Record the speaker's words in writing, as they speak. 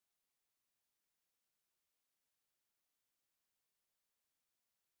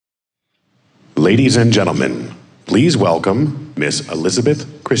Ladies and gentlemen, please welcome Miss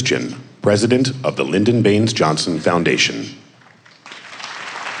Elizabeth Christian, President of the Lyndon Baines Johnson Foundation.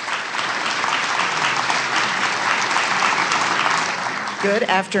 Good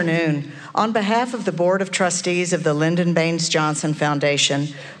afternoon. On behalf of the Board of Trustees of the Lyndon Baines Johnson Foundation,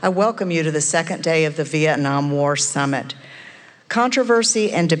 I welcome you to the second day of the Vietnam War Summit.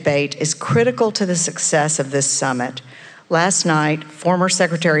 Controversy and debate is critical to the success of this summit. Last night, former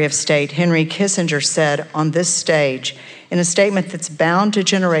Secretary of State Henry Kissinger said on this stage, in a statement that's bound to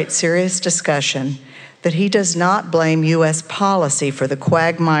generate serious discussion, that he does not blame U.S. policy for the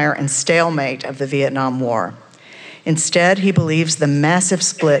quagmire and stalemate of the Vietnam War. Instead, he believes the massive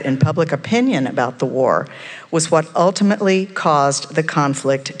split in public opinion about the war was what ultimately caused the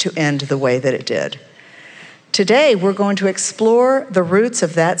conflict to end the way that it did. Today, we're going to explore the roots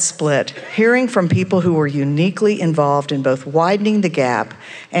of that split, hearing from people who were uniquely involved in both widening the gap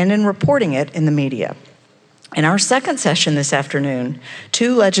and in reporting it in the media. In our second session this afternoon,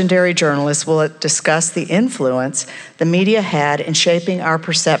 two legendary journalists will discuss the influence the media had in shaping our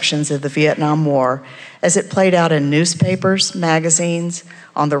perceptions of the Vietnam War as it played out in newspapers, magazines,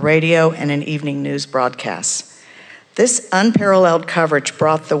 on the radio, and in evening news broadcasts. This unparalleled coverage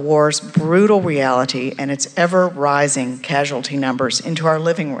brought the war's brutal reality and its ever-rising casualty numbers into our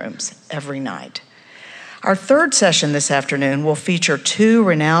living rooms every night. Our third session this afternoon will feature two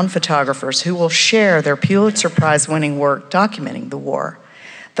renowned photographers who will share their Pulitzer Prize-winning work documenting the war.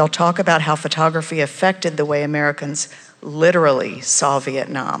 They'll talk about how photography affected the way Americans literally saw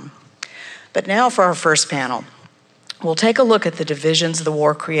Vietnam. But now for our first panel. We'll take a look at the divisions the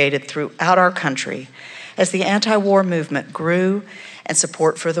war created throughout our country as the anti-war movement grew and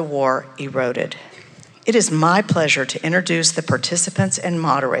support for the war eroded. It is my pleasure to introduce the participants and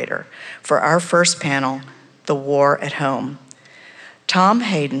moderator for our first panel, The War at Home. Tom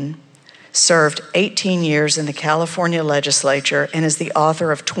Hayden served 18 years in the California legislature and is the author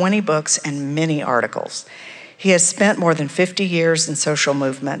of 20 books and many articles. He has spent more than 50 years in social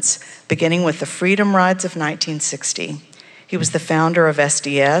movements, beginning with the Freedom Rides of 1960. He was the founder of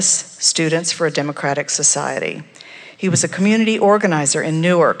SDS, Students for a Democratic Society. He was a community organizer in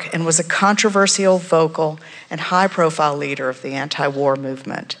Newark and was a controversial, vocal, and high-profile leader of the anti-war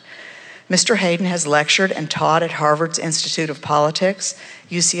movement. Mr. Hayden has lectured and taught at Harvard's Institute of Politics,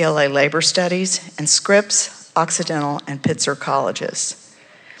 UCLA Labor Studies, and Scripps, Occidental, and Pitzer colleges.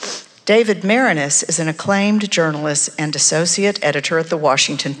 David Maraniss is an acclaimed journalist and associate editor at the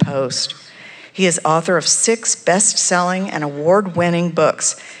Washington Post. He is author of 6 best-selling and award-winning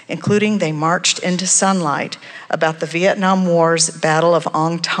books, including They Marched into Sunlight, about the Vietnam War's Battle of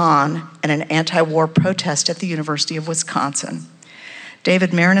Ong Tan and an anti-war protest at the University of Wisconsin. David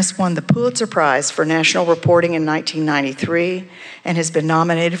Maraniss won the Pulitzer Prize for National Reporting in 1993 and has been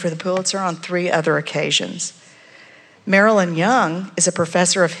nominated for the Pulitzer on 3 other occasions. Marilyn Young is a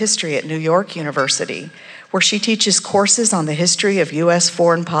professor of history at New York University, where she teaches courses on the history of U.S.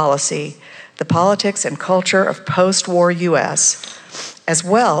 foreign policy, the politics and culture of post-war U.S., as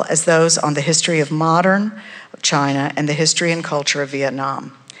well as those on the history of modern China and the history and culture of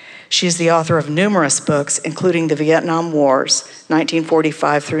Vietnam. She is the author of numerous books, including The Vietnam Wars,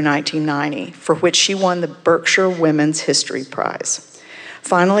 1945 through 1990, for which she won the Berkshire Women's History Prize.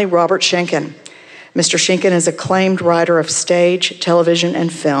 Finally, Robert Schenkkan. Mr. Schenkkan is an acclaimed writer of stage, television,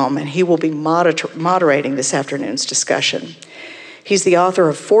 and film, and he will be moderating this afternoon's discussion. He's the author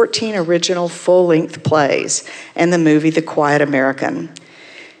of 14 original full-length plays and the movie The Quiet American.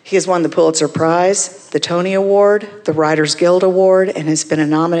 He has won the Pulitzer Prize, the Tony Award, the Writers Guild Award, and has been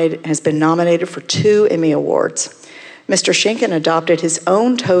nominated for 2 Emmy Awards. Mr. Schenkkan adopted his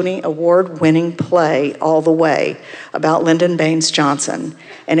own Tony Award-winning play, All the Way, about Lyndon Baines Johnson,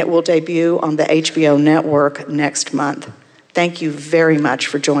 and it will debut on the HBO network next month. Thank you very much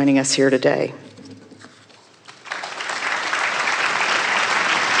for joining us here today.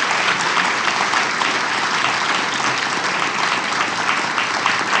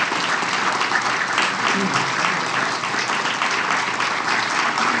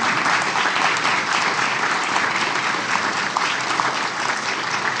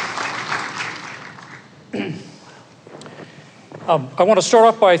 I want to start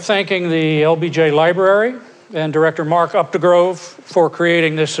off by thanking the LBJ Library and Director Mark Updegrove for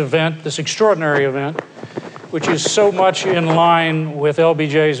creating this event, this extraordinary event, which is so much in line with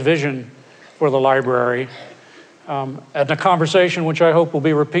LBJ's vision for the library, and a conversation which I hope will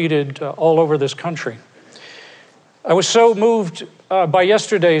be repeated all over this country. I was so moved by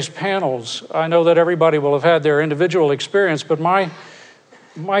yesterday's panels. I know that everybody will have had their individual experience, but my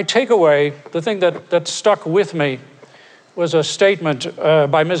takeaway, the thing that stuck with me, was a statement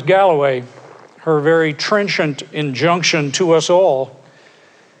by Ms. Galloway, her very trenchant injunction to us all: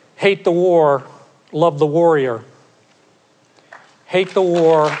 hate the war, love the warrior. Hate the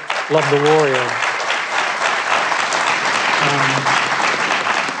war, love the warrior.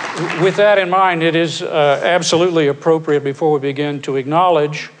 With that in mind, it is absolutely appropriate, before we begin, to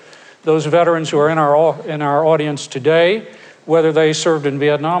acknowledge those veterans who are in our audience today, whether they served in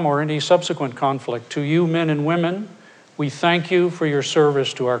Vietnam or any subsequent conflict. To you, men and women, we thank you for your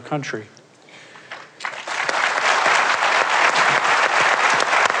service to our country.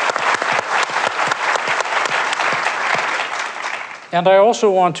 And I also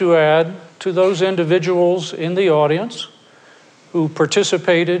want to add to those individuals in the audience who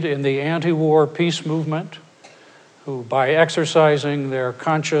participated in the anti-war peace movement, who, by exercising their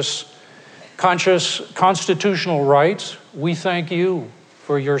conscious constitutional rights, we thank you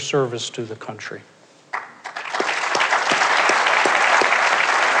for your service to the country.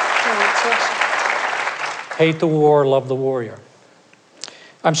 Hate the war, love the warrior.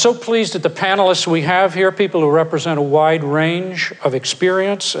 I'm so pleased at the panelists we have here, people who represent a wide range of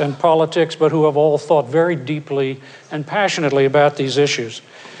experience and politics, but who have all thought very deeply and passionately about these issues.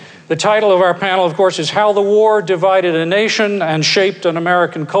 The title of our panel, of course, is How the War Divided a Nation and Shaped an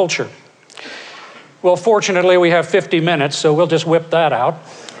American Culture. Well, fortunately, we have 50 minutes, so we'll just whip that out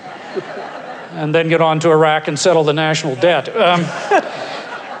and then get on to Iraq and settle the national debt.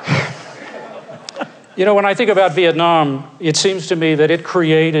 You know, when I think about Vietnam, it seems to me that it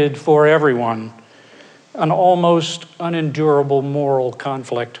created for everyone an almost unendurable moral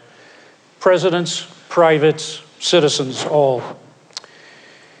conflict. Presidents, privates, citizens, all.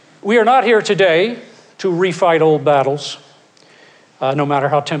 We are not here today to refight old battles, no matter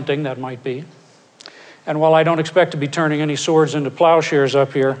how tempting that might be. And while I don't expect to be turning any swords into plowshares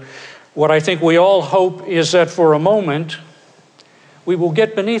up here, what I think we all hope is that for a moment, we will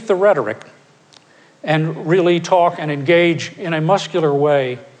get beneath the rhetoric and really talk and engage in a muscular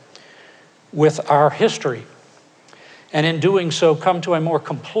way with our history. And in doing so, come to a more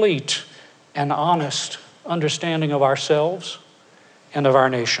complete and honest understanding of ourselves and of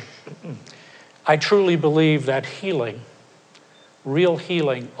our nation. I truly believe that healing, real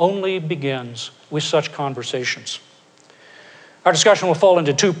healing, only begins with such conversations. Our discussion will fall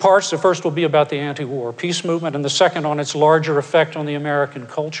into two parts. The first will be about the anti-war peace movement, and the second on its larger effect on the American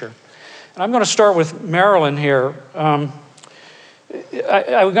culture. And I'm going to start with Marilyn here. I'm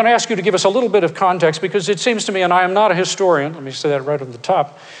going to ask you to give us a little bit of context, because it seems to me, and I am not a historian, let me say that right on the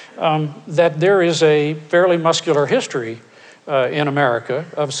top, that there is a fairly muscular history in America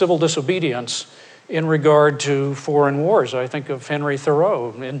of civil disobedience in regard to foreign wars. I think of Henry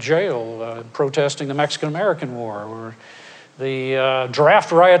Thoreau in jail protesting the Mexican-American War, or the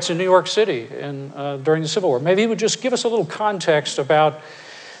draft riots in New York City during the Civil War. Maybe you would just give us a little context about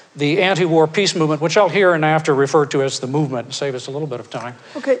the anti-war peace movement, which I'll hereinafter refer to as the movement, and save us a little bit of time.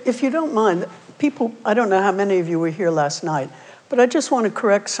 Okay, if you don't mind, people, I don't know how many of you were here last night, but I just want to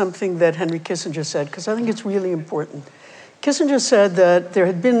correct something that Henry Kissinger said, because I think it's really important. Kissinger said that there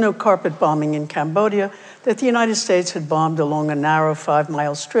had been no carpet bombing in Cambodia, that the United States had bombed along a narrow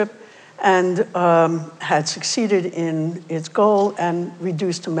 5-mile strip and had succeeded in its goal and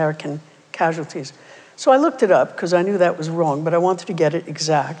reduced American casualties. So I looked it up because I knew that was wrong, but I wanted to get it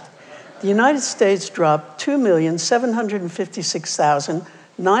exact. The United States dropped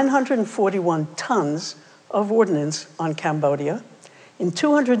 2,756,941 tons of ordnance on Cambodia in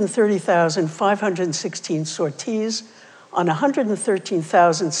 230,516 sorties on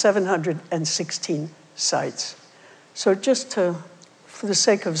 113,716 sites. So just for the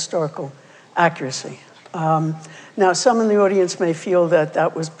sake of historical accuracy. Now, some in the audience may feel that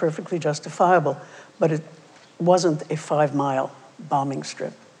that was perfectly justifiable, but it wasn't a 5-mile bombing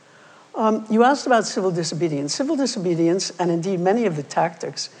strip. You asked about civil disobedience. Civil disobedience, and indeed many of the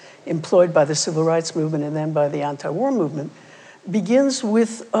tactics employed by the civil rights movement and then by the anti-war movement, begins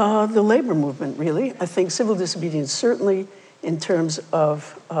with the labor movement, really. I think civil disobedience, certainly in terms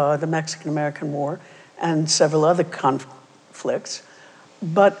of the Mexican-American War and several other conflicts.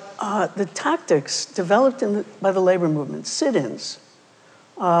 But the tactics developed by the labor movement, sit-ins,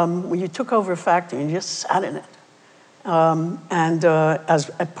 when you took over a factory and you just sat in it, and as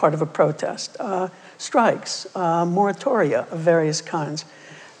a part of a protest, strikes, moratoria of various kinds.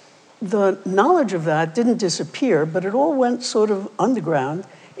 The knowledge of that didn't disappear, but it all went sort of underground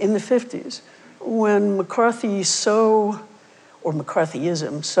in the 50s, when McCarthyism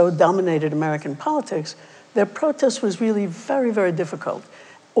so dominated American politics that protest was really very, very difficult.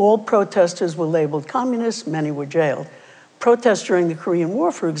 All protesters were labeled communists, many were jailed. Protests during the Korean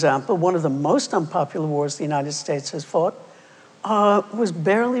War, for example, one of the most unpopular wars the United States has fought, was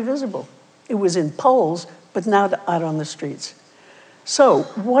barely visible It was in polls, but not out on the streets. So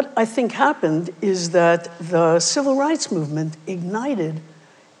what I think happened is that the civil rights movement ignited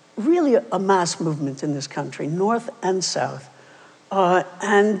really a mass movement in this country, North and South.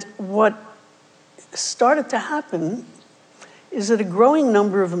 And what started to happen is that a growing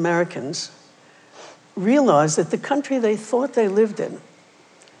number of Americans realized that the country they thought they lived in,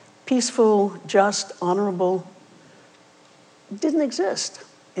 peaceful, just, honorable, didn't exist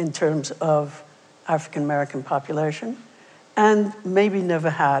in terms of African American population, and maybe never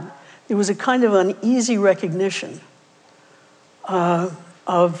had. There was a kind of uneasy recognition of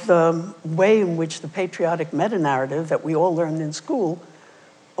the way in which the patriotic meta-narrative that we all learned in school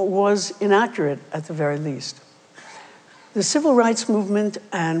was inaccurate at the very least. The civil rights movement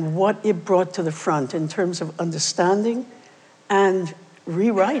and what it brought to the front in terms of understanding and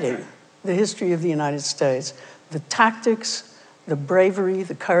rewriting the history of the United States, the tactics, the bravery,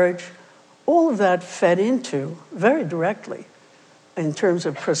 the courage, all of that fed into, very directly, in terms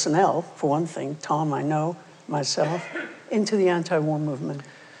of personnel, for one thing, Tom, I know, myself, into the anti-war movement.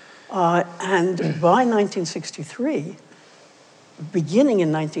 And by 1963, beginning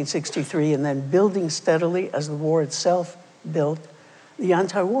in 1963 and then building steadily as the war itself built, the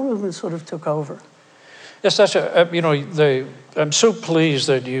anti-war movement sort of took over. Yes, that's I'm so pleased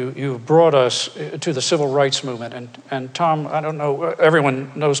that you brought us to the civil rights movement. And Tom, I don't know,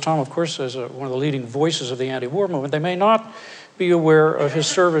 everyone knows Tom, of course, as one of the leading voices of the anti-war movement. They may not be aware of his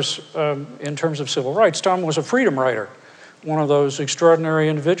service in terms of civil rights. Tom was a freedom writer, one of those extraordinary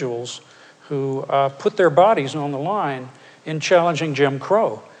individuals who put their bodies on the line in challenging Jim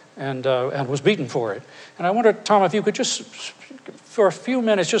Crow and was beaten for it. And I wonder, Tom, if you could just, for a few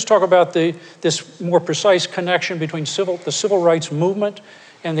minutes, just talk about this more precise connection between the civil rights movement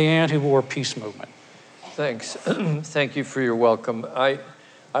and the anti-war peace movement. Thanks. Thank you for your welcome. I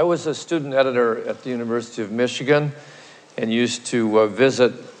was a student editor at the University of Michigan and used to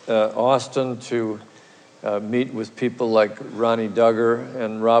visit Austin to meet with people like Ronnie Duggar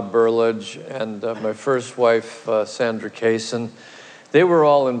and Rob Burlage and my first wife, Sandra Kaysen. They were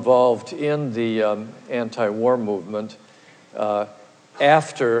all involved in the anti-war movement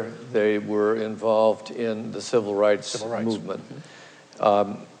after they were involved in the civil rights movement.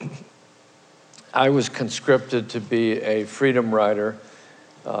 I was conscripted to be a freedom rider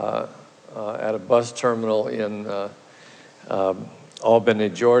at a bus terminal in Albany,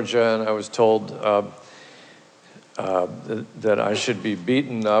 Georgia, and I was told that I should be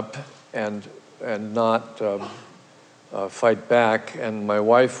beaten up and not fight back. And my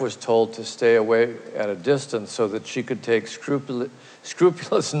wife was told to stay away at a distance so that she could take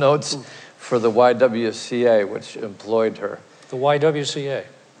scrupulous notes for the YWCA, which employed her. The YWCA.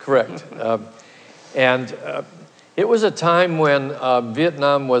 Correct. And it was a time when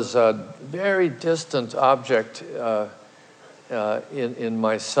Vietnam was a very distant object in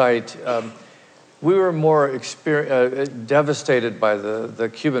my sight. We were more devastated by the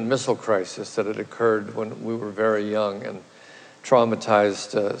Cuban Missile Crisis that had occurred when we were very young and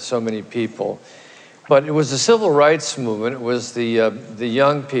traumatized so many people. But it was the civil rights movement. It was the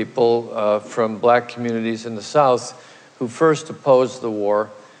young people from black communities in the South who first opposed the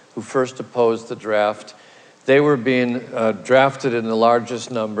war, who first opposed the draft. They were being drafted in the largest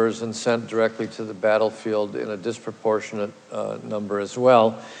numbers and sent directly to the battlefield in a disproportionate number as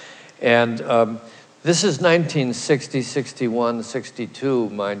well. And this is 1960, 61, 62,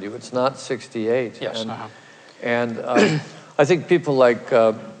 mind you. It's not 68. Yes. And I think people like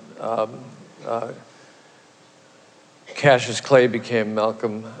Cassius Clay became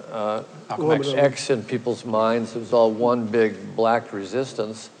Malcolm X in people's minds. It was all one big black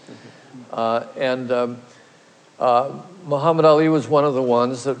resistance. Muhammad Ali was one of the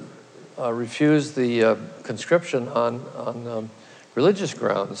ones that refused the conscription on religious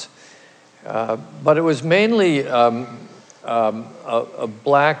grounds. But it was mainly a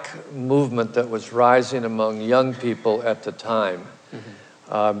black movement that was rising among young people at the time.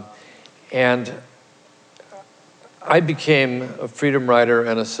 And I became a freedom rider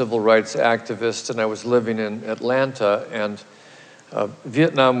and a civil rights activist, and I was living in Atlanta, and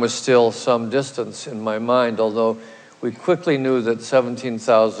Vietnam was still some distance in my mind, although we quickly knew that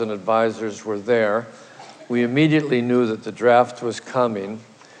 17,000 advisors were there. We immediately knew that the draft was coming.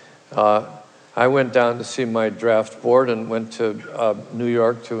 I went down to see my draft board and went to New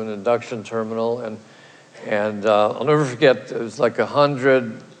York to an induction terminal, and I'll never forget, it was like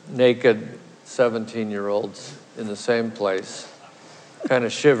 100 naked 17-year-olds in the same place, kind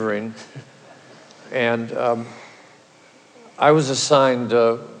of shivering. And I was assigned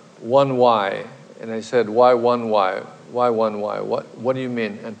 1Y, and I said, why 1Y? Why 1Y? What do you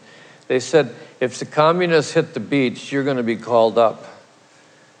mean? And They said, if the communists hit the beach, you're going to be called up.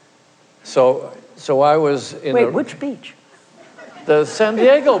 So I was in Wait, which beach? the San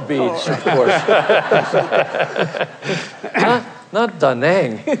Diego beach, of course. not Da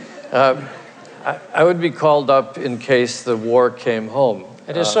Nang. I would be called up in case the war came home.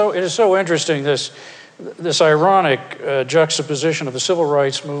 It is so interesting, this ironic juxtaposition of the civil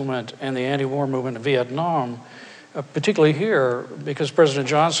rights movement and the anti-war movement in Vietnam, particularly here, because President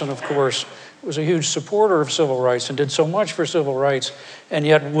Johnson, of course, was a huge supporter of civil rights and did so much for civil rights, and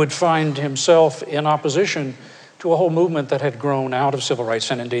yet would find himself in opposition to a whole movement that had grown out of civil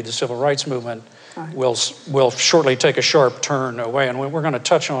rights, and indeed the civil rights movement will shortly take a sharp turn away, and we're going to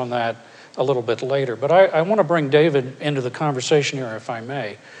touch on that a little bit later. But I want to bring David into the conversation here, if I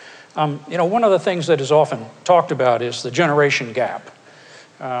may. One of the things that is often talked about is the generation gap.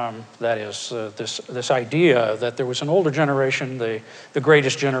 That is this idea that there was an older generation, the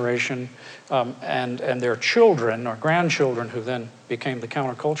greatest generation, and their children or grandchildren who then became the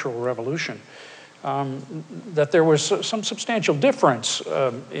countercultural revolution. That there was some substantial difference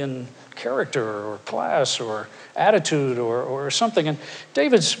in character or class or attitude or something. And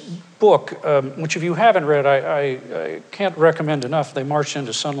David's book, which if you haven't read, I can't recommend enough, They Marched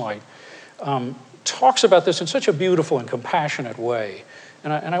into Sunlight, talks about this in such a beautiful and compassionate way.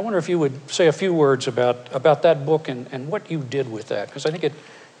 And I wonder if you would say a few words about that book and what you did with that, because I think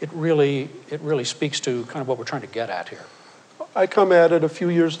it really speaks to kind of what we're trying to get at here. I come at it a few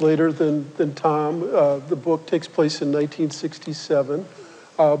years later than Tom. The book takes place in 1967,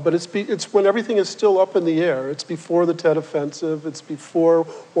 but it's when everything is still up in the air. It's before the Tet Offensive. It's before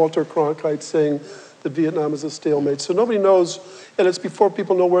Walter Cronkite saying that Vietnam is a stalemate. So nobody knows, and it's before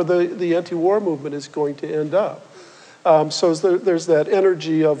people know where the anti-war movement is going to end up. So there's that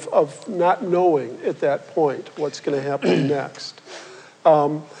energy of not knowing at that point what's going to happen next.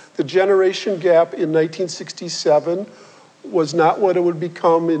 The generation gap in 1967 was not what it would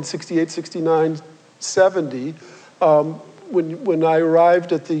become in 68, 69, 70. When I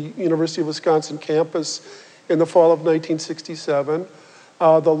arrived at the University of Wisconsin campus in the fall of 1967,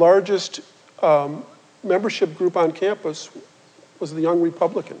 the largest membership group on campus was the Young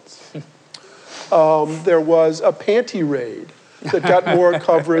Republicans. There was a panty raid that got more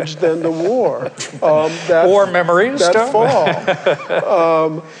coverage than the war. War memories that fall.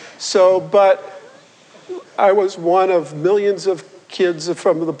 But I was one of millions of kids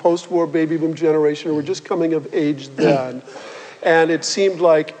from the post-war baby boom generation who were just coming of age then. And it seemed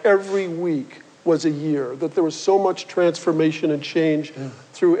like every week was a year, that there was so much transformation and change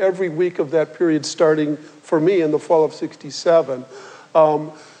through every week of that period, starting for me in the fall of 67.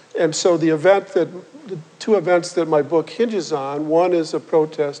 And so the two events that my book hinges on, one is a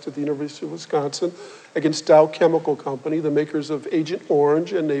protest at the University of Wisconsin against Dow Chemical Company, the makers of Agent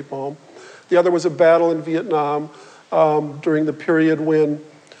Orange and napalm. The other was a battle in Vietnam during the period when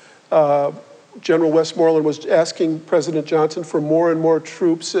General Westmoreland was asking President Johnson for more and more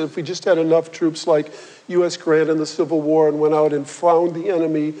troops. If we just had enough troops like U.S. Grant in the Civil War and went out and found the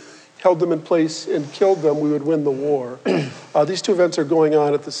enemy, held them in place and killed them, we would win the war. These two events are going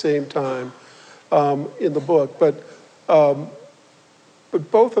on at the same time in the book. But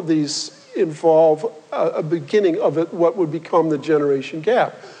both of these involve a beginning of what would become the generation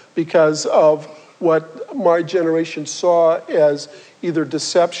gap, because of what my generation saw as either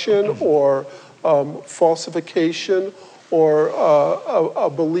deception or falsification or a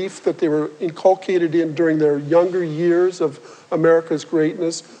belief that they were inculcated in during their younger years of America's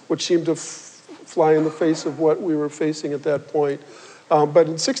greatness, which seemed to fly in the face of what we were facing at that point. But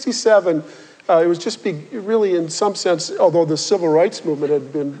in 67, it was just really, in some sense, although the civil rights movement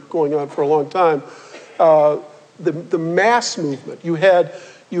had been going on for a long time, the mass movement. You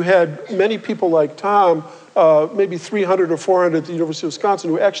had many people like Tom, maybe 300 or 400 at the University of Wisconsin,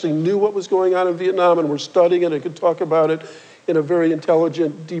 who actually knew what was going on in Vietnam and were studying it and could talk about it in a very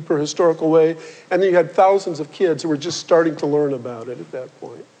intelligent, deeper, historical way. And then you had thousands of kids who were just starting to learn about it at that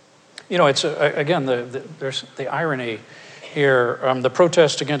point. You know, it's, again, there's the irony here, the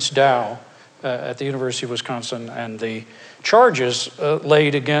protest against Dow at the University of Wisconsin and the charges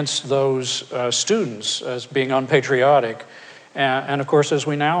laid against those students as being unpatriotic. And of course, as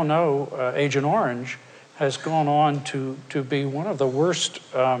we now know, Agent Orange has gone on to be one of the worst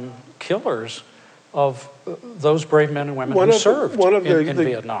killers of those brave men and women who served in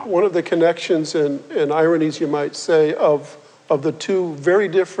Vietnam. One of the connections and ironies, you might say, of the two very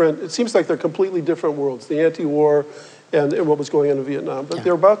different, it seems like they're completely different worlds, the anti-war and what was going on in Vietnam, but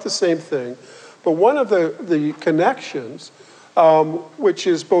they're about the same thing. But one of the connections, which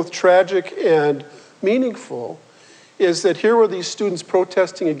is both tragic and meaningful, is that here were these students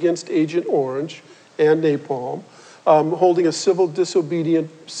protesting against Agent Orange and napalm, holding a civil disobedient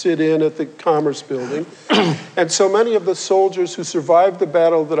sit-in at the Commerce Building. And so many of the soldiers who survived the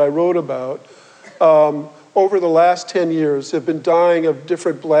battle that I wrote about over the last 10 years have been dying of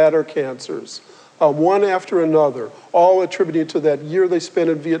different bladder cancers, one after another, all attributed to that year they spent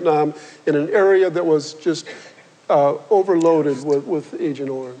in Vietnam in an area that was just overloaded with Agent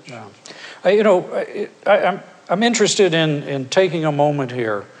Orange. Yeah. I'm interested in taking a moment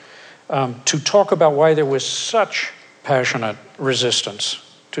here to talk about why there was such passionate resistance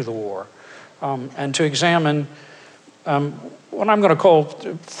to the war, and to examine what I'm going to call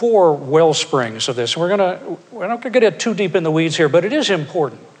 4 well springs of this. We're not going to get too deep in the weeds here, but it is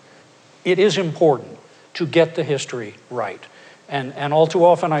important. It is important to get the history right. And all too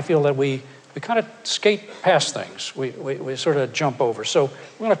often I feel that we kind of skate past things. We sort of jump over. So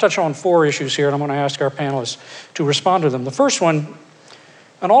we're going to touch on 4 issues here, and I'm going to ask our panelists to respond to them. The first one,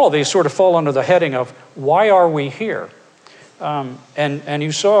 and all of these sort of fall under the heading of, why are we here? And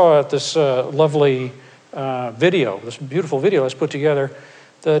you saw this lovely video, this beautiful video that's put together,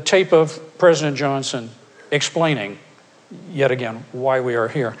 the tape of President Johnson explaining, yet again, why we are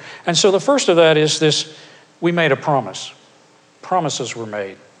here. And so the first of that is this: we made a promise. Promises were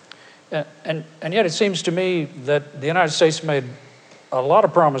made. And yet it seems to me that the United States made a lot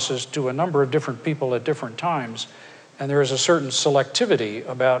of promises to a number of different people at different times, and there is a certain selectivity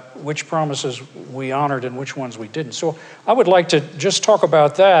about which promises we honored and which ones we didn't. So I would like to just talk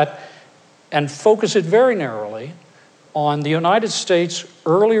about that and focus it very narrowly on the United States'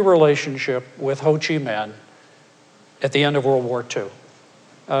 early relationship with Ho Chi Minh at the end of World War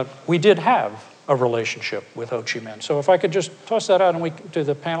II. We did have a relationship with Ho Chi Minh. So if I could just toss that out and to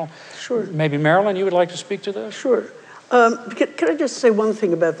the panel. Sure. Maybe Marilyn, you would like to speak to this? Sure. Can I just say one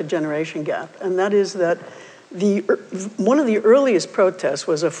thing about the generation gap? And that is that one of the earliest protests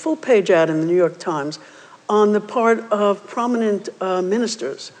was a full-page ad in the New York Times on the part of prominent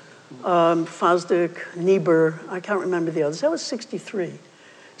ministers, Fosdick, Niebuhr, I can't remember the others. That was 1963.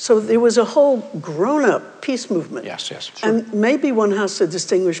 So there was a whole grown-up peace movement. Yes, sure. And maybe one has to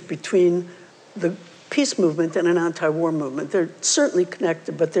distinguish between the peace movement and an anti-war movement. They're certainly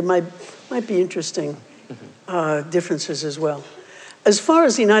connected, but there might be interesting differences as well. As far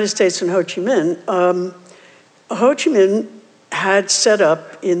as the United States and Ho Chi Minh, Ho Chi Minh had set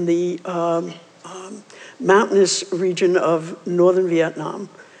up in the mountainous region of northern Vietnam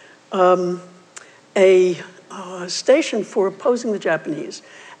a station for opposing the Japanese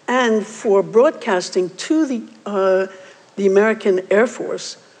and for broadcasting to the American Air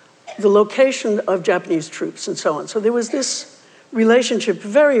Force the location of Japanese troops and so on. So there was this relationship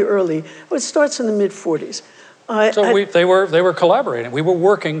very early. Well, it starts in the mid-40s. So they were collaborating. We were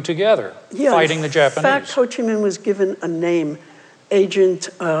working together, fighting the Japanese. In fact, Ho Chi Minh was given a name, Agent,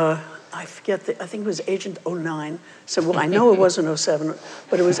 I think it was Agent 09. So, well, I know it wasn't 07,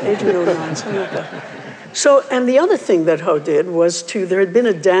 but it was Agent 09, something like that. So, and the other thing that Ho did was there had been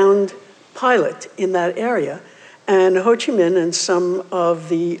a downed pilot in that area, and Ho Chi Minh and some of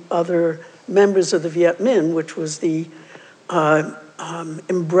the other members of the Viet Minh, which was the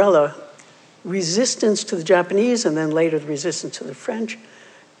umbrella resistance to the Japanese and then later the resistance to the French,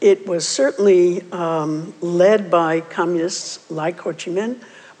 it was certainly led by communists like Ho Chi Minh,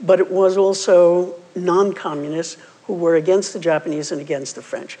 but it was also non-communists who were against the Japanese and against the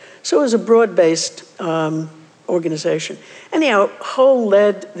French. So it was a broad-based organization. Anyhow, Ho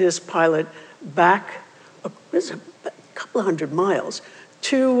led this pilot back a couple of 100 miles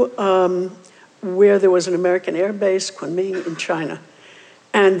to where there was an American air base, Kunming, in China.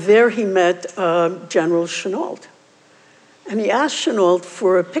 And there he met General Chennault. And he asked Chennault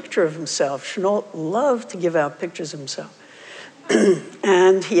for a picture of himself. Chennault loved to give out pictures of himself.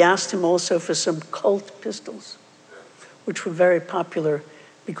 And he asked him also for some Colt pistols, which were very popular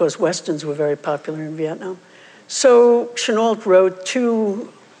because Westerns were very popular in Vietnam. So Chennault wrote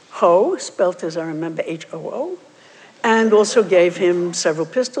to Ho, spelt as I remember, H-O-O, and also gave him several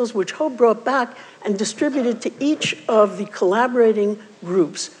pistols, which Ho brought back and distributed to each of the collaborating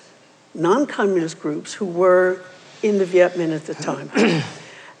groups, non-communist groups, who were in the Viet Minh at the time.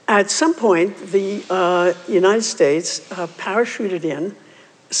 At some point, the United States parachuted in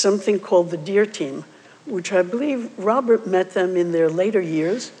something called the DEER Team, which I believe Robert met them in their later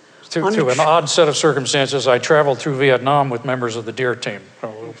years. Through an odd set of circumstances, I traveled through Vietnam with members of the DEER Team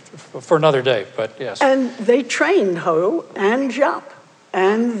for another day, but yes. And they trained Ho and Giap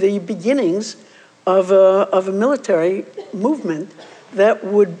and the beginnings of a military movement that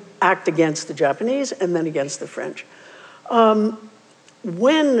would act against the Japanese and then against the French.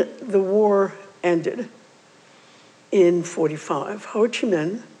 When the war ended, in 45. Ho Chi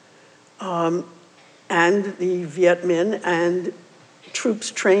Minh and the Viet Minh and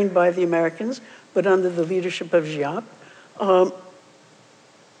troops trained by the Americans, but under the leadership of Giap,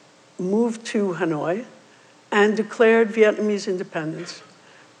 moved to Hanoi and declared Vietnamese independence.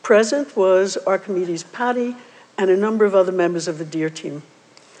 Present was Archimedes Patty and a number of other members of the DEAR team.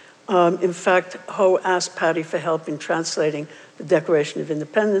 In fact, Ho asked Patty for help in translating the Declaration of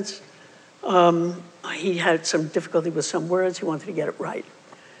Independence. He had some difficulty with some words. He wanted to get it right.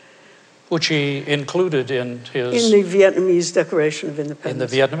 Which he included in his... In the Vietnamese Declaration of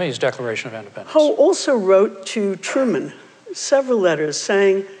Independence. In the Vietnamese Declaration of Independence. Ho also wrote to Truman several letters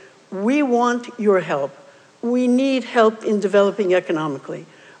saying, we want your help. We need help in developing economically.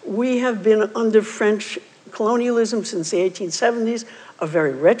 We have been under French colonialism since the 1870s, a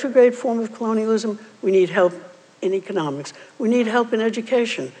very retrograde form of colonialism. We need help in economics. We need help in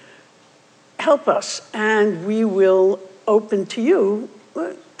education. Help us, and we will open to you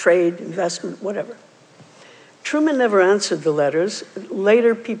trade, investment, whatever. Truman never answered the letters.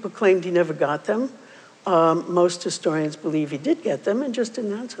 Later, people claimed he never got them. Most historians believe he did get them and just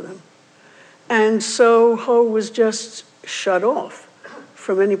didn't answer them. And so Ho was just shut off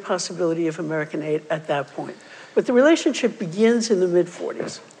from any possibility of American aid at that point. But the relationship begins in the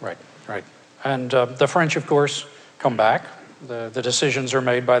mid-40s. Right, right. And the French, of course, come back. The decisions are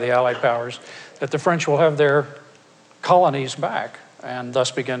made by the Allied powers that the French will have their colonies back, and thus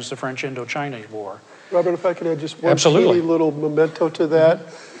begins the French Indochinese War. Robert, if I could add just one teeny little memento to that.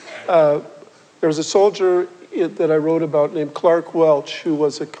 There was a soldier that I wrote about named Clark Welch, who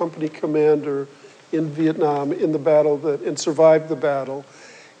was a company commander in Vietnam in the battle and survived the battle.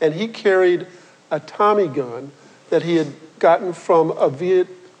 And he carried a Tommy gun that he had gotten from a Viet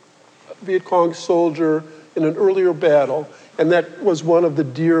Cong soldier in an earlier battle. And that was one of the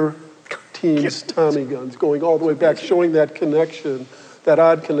DEAR team's Tommy guns, going all the way back, showing that connection, that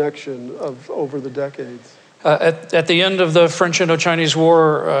odd connection of over the decades. At the end of the French Indochinese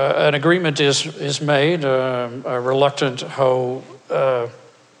War, an agreement is made. A reluctant Ho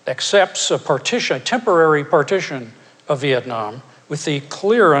accepts a temporary partition of Vietnam with the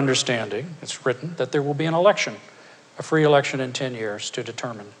clear understanding, it's written, that there will be an election, a free election in 10 years to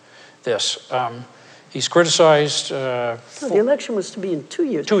determine this. He's criticized... the election was to be in 2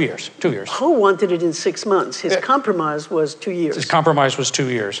 years. 2 years, 2 years. Ho wanted it in 6 months. His compromise was 2 years. His compromise was 2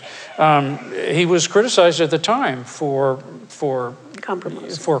 years. He was criticized at the time for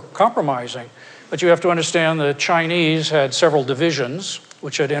compromising. But you have to understand the Chinese had several divisions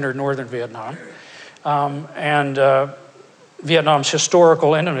which had entered northern Vietnam. Vietnam's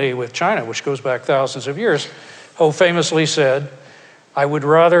historical enmity with China, which goes back thousands of years, Ho famously said, I would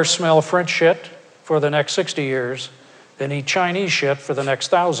rather smell French shit for the next 60 years than eat Chinese shit for the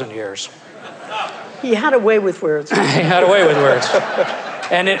next 1,000 years. He had a way with words. He had a way with words.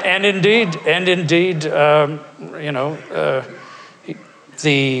 And indeed,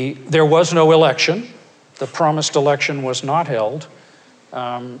 there was no election. The promised election was not held.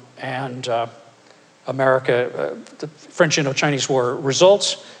 The French Indochinese War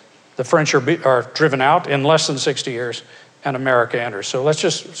results. The French are driven out in less than 60 years, and America enters. So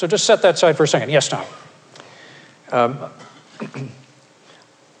just set that aside for a second. Yes, Tom.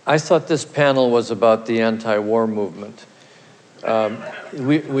 I thought this panel was about the anti-war movement.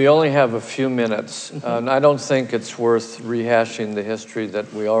 We only have a few minutes, and I don't think it's worth rehashing the history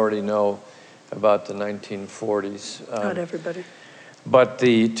that we already know about the 1940s. Not everybody. But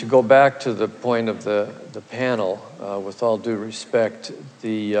to go back to the point of the panel, with all due respect,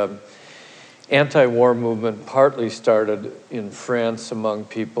 the anti-war movement partly started in France among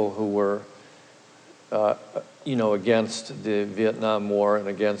people who were, against the Vietnam War and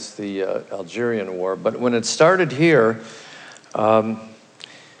against the Algerian War. But when it started here,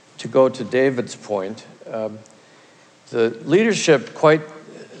 to go to David's point, the leadership quite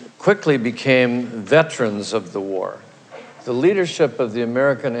quickly became veterans of the war. The leadership of the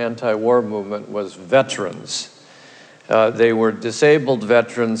American anti-war movement was veterans. They were disabled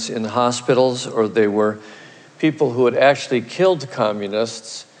veterans in hospitals, or they were people who had actually killed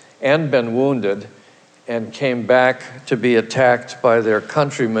communists and been wounded and came back to be attacked by their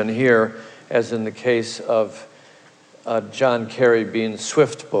countrymen here, as in the case of John Kerry being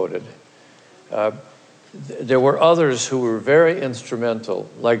swift-boated. There were others who were very instrumental,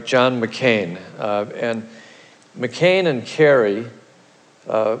 like John McCain. And McCain and Kerry,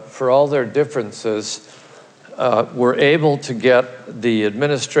 for all their differences, were able to get the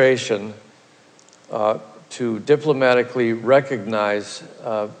administration to diplomatically recognize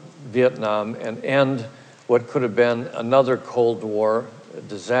Vietnam and end what could have been another Cold War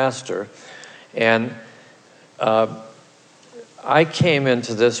disaster. And I came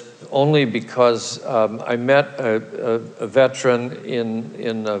into this only because I met a veteran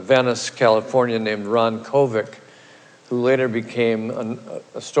in Venice, California, named Ron Kovic, who later became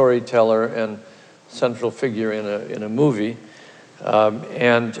a storyteller and central figure in a movie.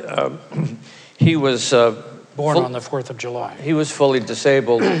 He was born on the 4th of July. He was fully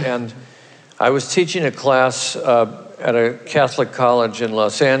disabled, and I was teaching a class at a Catholic college in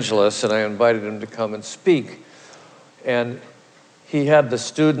Los Angeles, and I invited him to come and speak. And he had the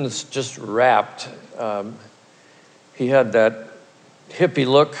students just wrapped. He had that hippie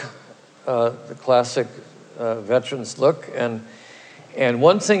look, the classic veterans look, and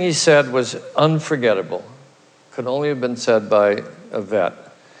one thing he said was unforgettable. Could only have been said by a vet.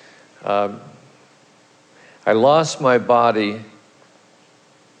 I lost my body,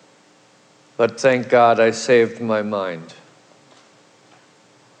 but thank God I saved my mind.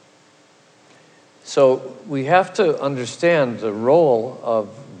 So we have to understand the role of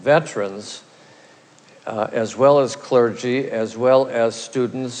veterans, as well as clergy, as well as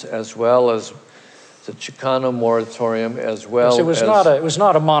students, as well as the Chicano moratorium, as well It was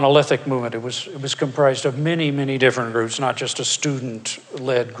not a monolithic movement. It was comprised of many, many different groups, not just a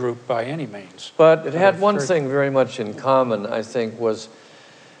student-led group by any means. But it had one thing very much in common, I think, was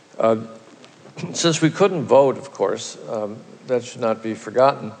since we couldn't vote, of course, that should not be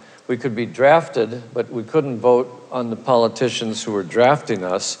forgotten. We could be drafted, but we couldn't vote on the politicians who were drafting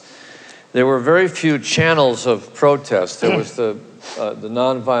us. There were very few channels of protest. There was the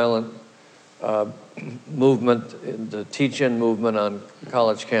nonviolent movement, the teach-in movement on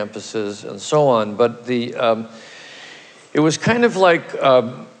college campuses and so on. But it was kind of like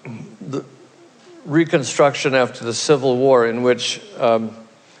the Reconstruction after the Civil War, in which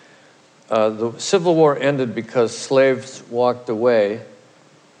the Civil War ended because slaves walked away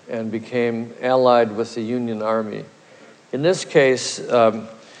and became allied with the Union Army. In this case,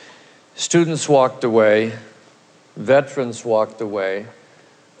 students walked away, veterans walked away,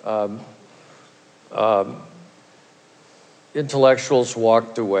 intellectuals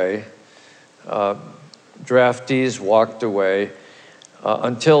walked away, draftees walked away,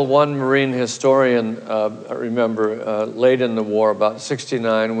 until one Marine historian, I remember late in the war, about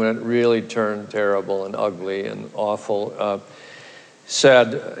 '69, when it really turned terrible and ugly and awful,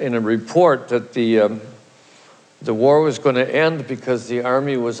 said in a report that the war was going to end because the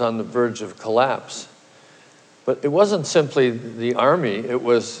Army was on the verge of collapse. But it wasn't simply the Army, it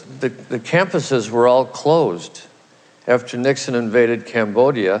was the campuses were all closed. After Nixon invaded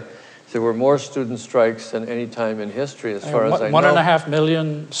Cambodia, there were more student strikes than any time in history, as far as I know. 1.5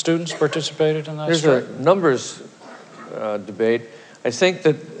 million students participated in that strike? There's a numbers debate. I think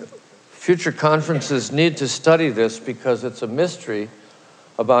that future conferences need to study this because it's a mystery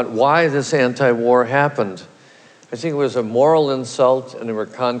about why this anti-war happened. I think it was a moral insult, and there were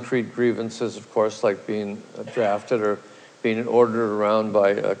concrete grievances, of course, like being drafted or being ordered around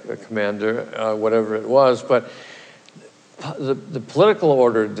by a commander, whatever it was. But the political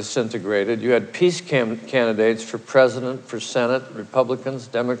order disintegrated. You had peace candidates for president, for Senate, Republicans,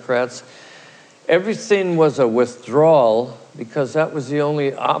 Democrats. Everything was a withdrawal because that was the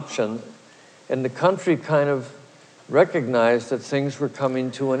only option, and the country kind of recognized that things were coming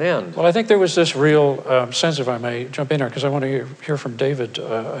to an end. Well, I think there was this real sense, if I may jump in there, because I want to hear from David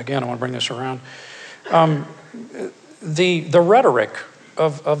again. I want to bring this around. The rhetoric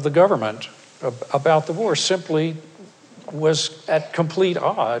of the government about the war simply was at complete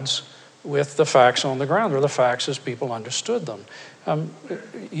odds with the facts on the ground, or the facts as people understood them.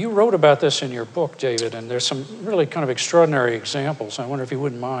 You wrote about this in your book, David, and there's some really kind of extraordinary examples. I wonder if you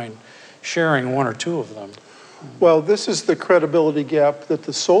wouldn't mind sharing one or two of them. Well, this is the credibility gap that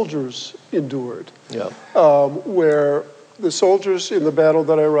the soldiers endured. Yeah. Where the soldiers in the battle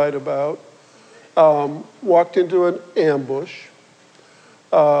that I write about walked into an ambush.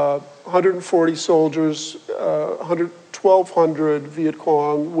 140 soldiers, 1,200 Viet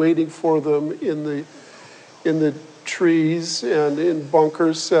Cong waiting for them in the trees and in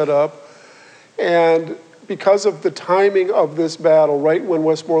bunkers set up. And because of the timing of this battle, right when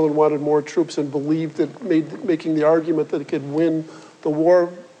Westmoreland wanted more troops and believed that making the argument that it could win the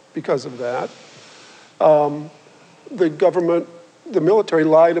war because of that, the government, the military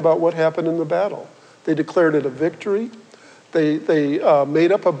lied about what happened in the battle. They declared it a victory. They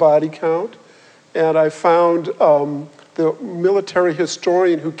made up a body count, and I found the military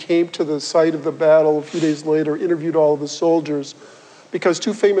historian who came to the site of the battle a few days later interviewed all of the soldiers because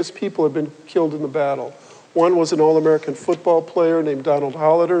two famous people had been killed in the battle. One was an All-American football player named Donald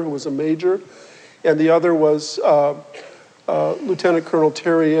Hollader, who was a major, and the other was Lieutenant Colonel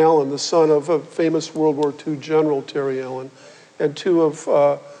Terry Allen, the son of a famous World War II General Terry Allen, and two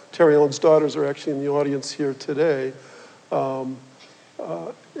of Terry Allen's daughters are actually in the audience here today, and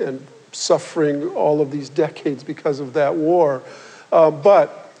suffering all of these decades because of that war.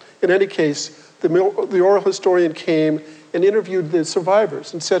 But in any case, the oral historian came and interviewed the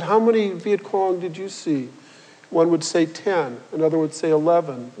survivors and said, how many Viet Cong did you see? One would say 10, another would say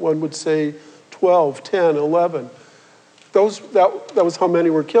 11, one would say 12, 10, 11. That was how many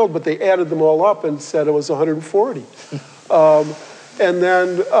were killed, but they added them all up and said it was 140. And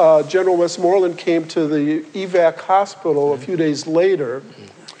then General Westmoreland came to the evac hospital a few days later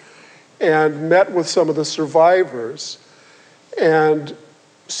and met with some of the survivors and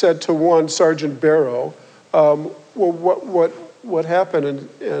said to one, Sergeant Barrow, well, what happened?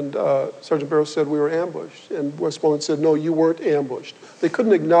 And Sergeant Barrow said, we were ambushed. And Westmoreland said, no, you weren't ambushed. They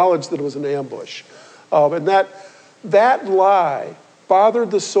couldn't acknowledge that it was an ambush. And that lie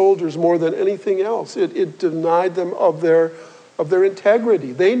bothered the soldiers more than anything else. It denied them of their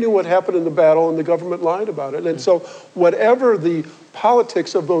integrity. They knew what happened in the battle, and the government lied about it. And so whatever the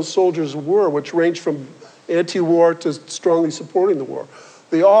politics of those soldiers were, which ranged from anti-war to strongly supporting the war,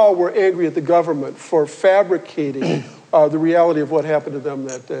 they all were angry at the government for fabricating the reality of what happened to them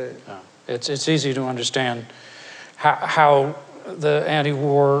that day. It's easy to understand how the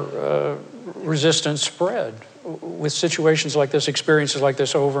anti-war resistance spread with situations like this, experiences like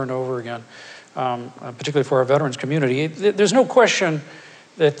this over and over again, particularly for our veterans community. There's no question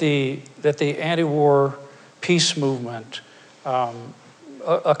that the anti-war peace movement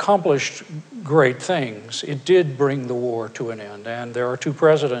accomplished great things. It did bring the war to an end, and there are two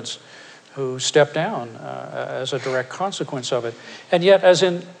presidents who stepped down as a direct consequence of it. And yet, as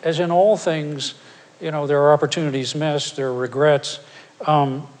in all things, there are opportunities missed, there are regrets.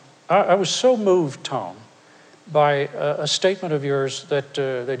 I was so moved, Tom, by a statement of yours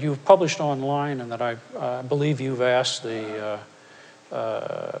that you've published online and that I believe you've asked the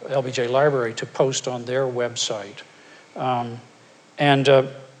LBJ Library to post on their website.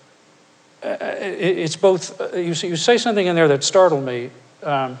 It's both, you say something in there that startled me.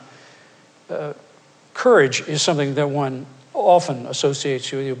 Courage is something that one often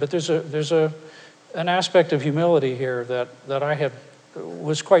associates with you, but there's an aspect of humility here that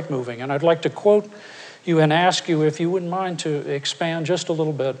was quite moving. And I'd like to quote you and ask you if you wouldn't mind to expand just a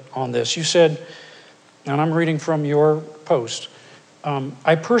little bit on this. You said, and I'm reading from your post,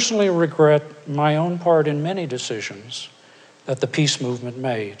 I personally regret my own part in many decisions that the peace movement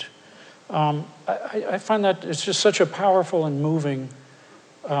made. I find that it's just such a powerful and moving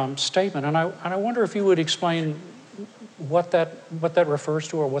statement, and I wonder if you would explain what that refers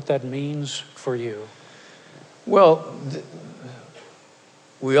to or what that means for you. Well,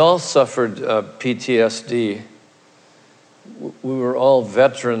 we all suffered PTSD. We were all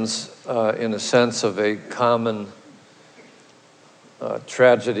veterans in a sense of a common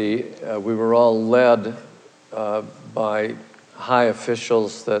tragedy. We were all led by high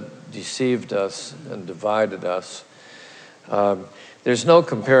officials that deceived us and divided us. There's no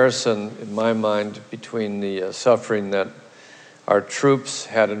comparison in my mind between the suffering that our troops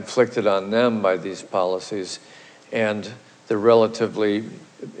had inflicted on them by these policies and the relatively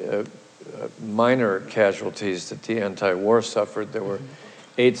minor casualties that the anti-war suffered. There were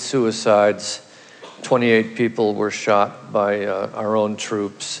 8 suicides, 28 people were shot by our own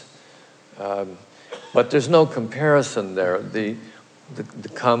troops. But there's no comparison there. The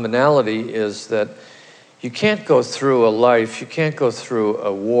commonality is that you can't go through a life, you can't go through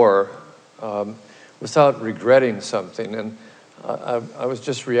a war without regretting something. And I was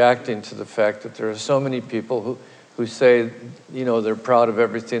just reacting to the fact that there are so many people who say, they're proud of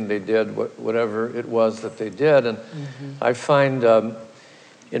everything they did, whatever it was that they did. And I find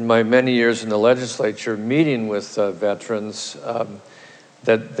in my many years in the legislature, meeting with veterans,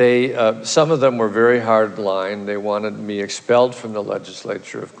 that some of them were very hard line. They wanted me expelled from the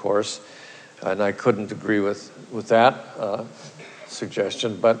legislature, of course, and I couldn't agree with that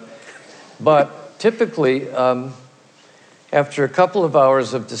suggestion. But typically, after a couple of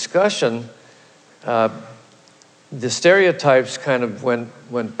hours of discussion, the stereotypes kind of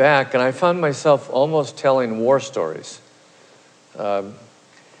went back, and I found myself almost telling war stories. Do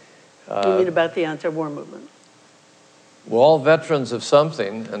you mean about the anti-war movement? We're all veterans of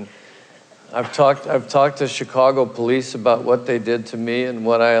something, and I've talked to Chicago police about what they did to me and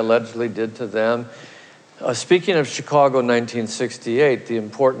what I allegedly did to them. Speaking of Chicago 1968, the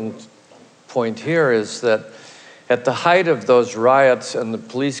important point here is that at the height of those riots and the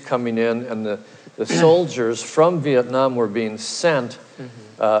police coming in and the soldiers from Vietnam were being sent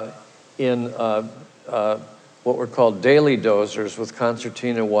in what were called daily dozers with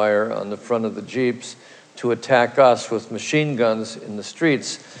concertina wire on the front of the Jeeps to attack us with machine guns in the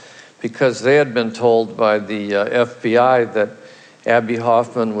streets because they had been told by the FBI that Abby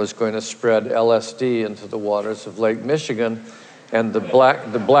Hoffman was going to spread LSD into the waters of Lake Michigan, and the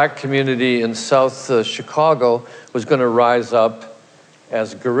black community in South Chicago was going to rise up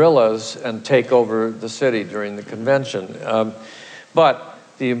as guerrillas and take over the city during the convention. But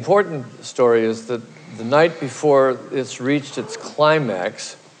the important story is that the night before it's reached its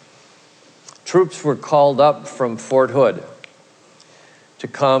climax, troops were called up from Fort Hood to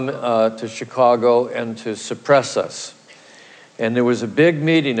come to Chicago and to suppress us. And there was a big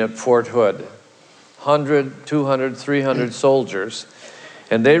meeting at Fort Hood, 100, 200, 300 soldiers,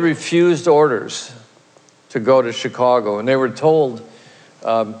 and they refused orders to go to Chicago. And they were told,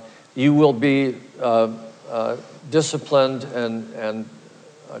 you will be disciplined and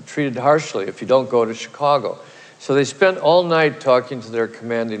treated harshly if you don't go to Chicago. So they spent all night talking to their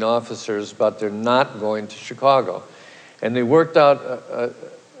commanding officers about their not going to Chicago. And they worked out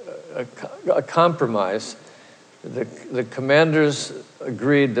a compromise. The commanders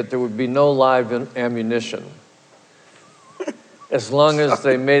agreed that there would be no live ammunition as long as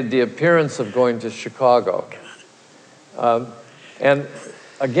they made the appearance of going to Chicago. And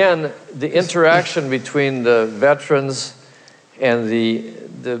again, the interaction between the veterans and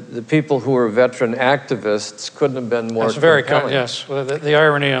the people who were veteran activists couldn't have been more compelling. Yes, the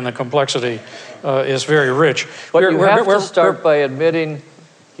irony and the complexity is very rich. But you have to start by admitting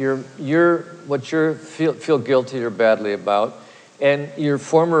what you feel guilty or badly about, and your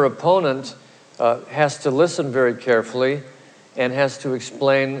former opponent has to listen very carefully and has to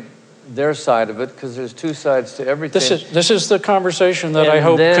explain their side of it, because there's two sides to everything. This is the conversation that I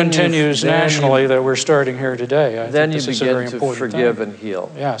hope continues nationally that we're starting here today. Then you begin to forgive and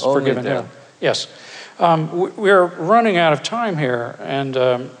heal. Yes, forgive and heal. Yes. We're running out of time here, and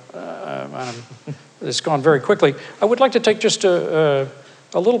it's gone very quickly. I would like to take just a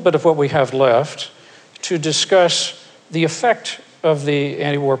little bit of what we have left to discuss the effect of the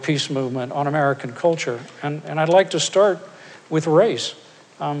anti-war peace movement on American culture. And I'd like to start with race.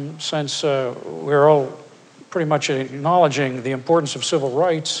 Since we're all pretty much acknowledging the importance of civil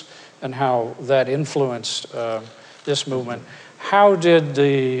rights and how that influenced this movement, how did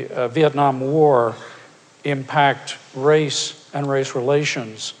the Vietnam War impact race and race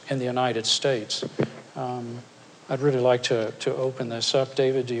relations in the United States? I'd really like to open this up.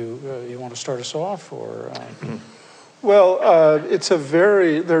 David, do you want to start us off, or? Well,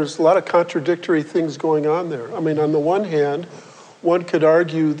 there's a lot of contradictory things going on there. I mean, on the one hand, one could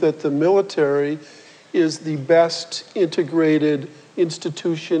argue that the military is the best integrated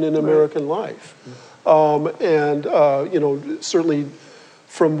institution in American life. Certainly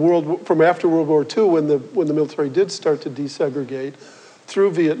from after World War II, when the military did start to desegregate,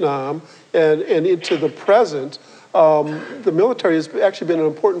 through Vietnam and into the present, the military has actually been an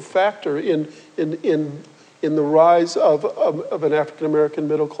important factor in the rise of an African American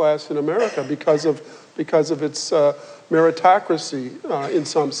middle class in America because of its meritocracy in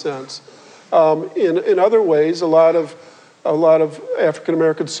some sense. In other ways, a lot of African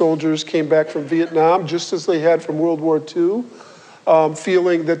American soldiers came back from Vietnam just as they had from World War II,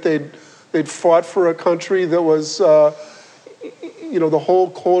 feeling that they'd fought for a country that was, the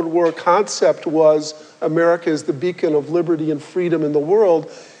whole Cold War concept was America is the beacon of liberty and freedom in the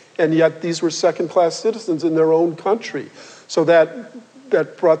world, and yet these were second-class citizens in their own country. So that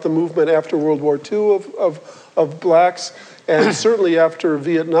brought the movement after World War II of blacks, and certainly after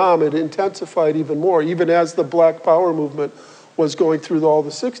Vietnam, it intensified even more. Even as the Black Power movement was going through all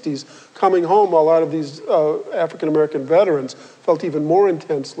the 60s, coming home, a lot of these African-American veterans felt even more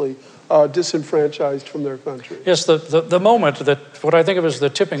intensely disenfranchised from their country. Yes, the moment that, what I think of as the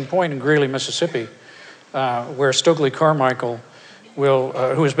tipping point in Greeley, Mississippi, where Stokely Carmichael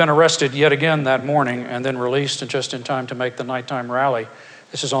who has been arrested yet again that morning and then released just in time to make the nighttime rally.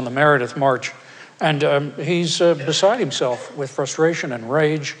 This is on the Meredith March. And he's beside himself with frustration and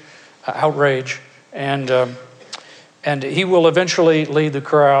rage, outrage, and he will eventually lead the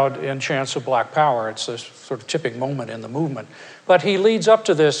crowd in chants of Black Power. It's a sort of tipping moment in the movement. But he leads up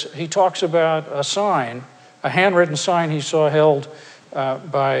to this. He talks about a sign, a handwritten sign he saw held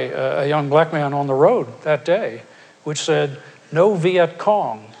by a young black man on the road that day, which said, "No Viet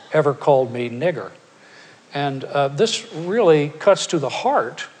Cong ever called me nigger." And this really cuts to the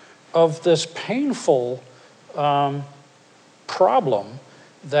heart of this painful problem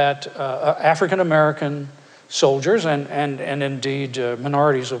that African-American soldiers and indeed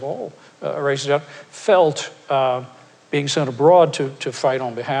minorities of all races felt being sent abroad to fight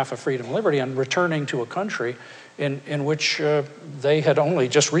on behalf of freedom and liberty, and returning to a country in which they had only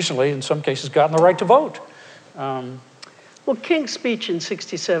just recently, in some cases, gotten the right to vote. Well, King's speech in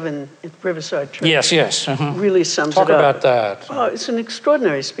 '67 at Riverside Church Yes. really sums Talk it up. about that. Oh, it's an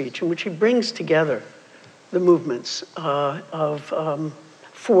extraordinary speech in which he brings together the movements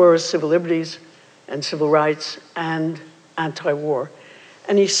for civil liberties and civil rights and anti-war.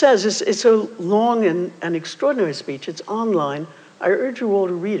 And he says, it's a long and extraordinary speech. It's online. I urge you all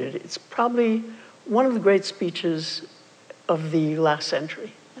to read it. It's probably one of the great speeches of the last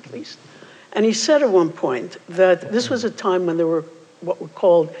century, at least. And he said at one point that this was a time when there were what were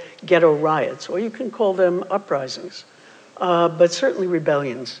called ghetto riots, or you can call them uprisings, but certainly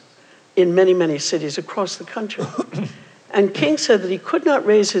rebellions in many, many cities across the country. And King said that he could not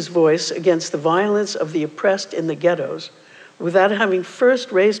raise his voice against the violence of the oppressed in the ghettos without having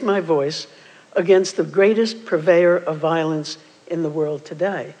first raised my voice against the greatest purveyor of violence in the world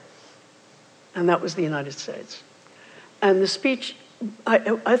today. And that was the United States. And the speech, I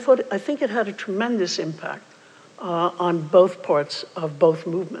think it had a tremendous impact on both parts of both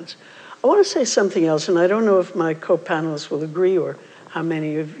movements. I want to say something else, and I don't know if my co-panelists will agree or how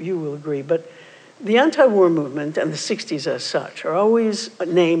many of you will agree, but the anti-war movement and the 60s as such are always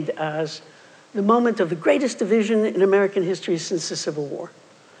named as the moment of the greatest division in American history since the Civil War,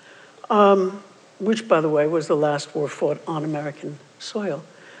 which, by the way, was the last war fought on American soil.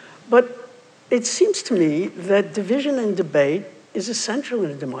 But it seems to me that division and debate is essential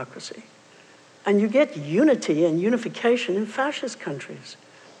in a democracy. And you get unity and unification in fascist countries,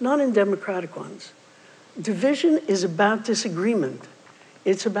 not in democratic ones. Division is about disagreement.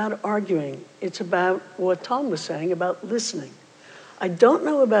 It's about arguing. It's about what Tom was saying about listening. I don't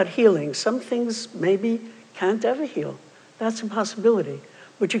know about healing. Some things maybe can't ever heal. That's a possibility.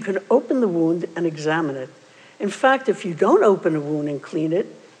 But you can open the wound and examine it. In fact, if you don't open a wound and clean it,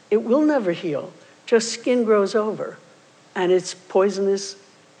 it will never heal. Just skin grows over, and it's poisonous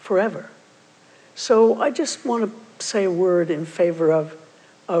forever. So I just want to say a word in favor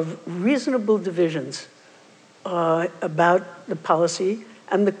of reasonable divisions about the policy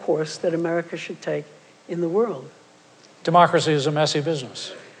and the course that America should take in the world. Democracy is a messy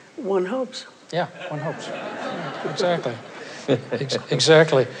business. One hopes. Yeah, one hopes. Yeah, exactly.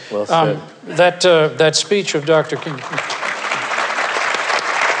 Exactly. Well said. That speech of Dr. King.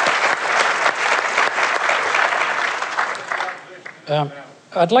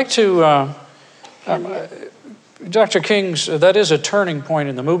 I'd like to, Dr. King's, that is a turning point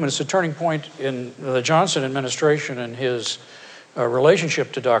in the movement. It's a turning point in the Johnson administration and his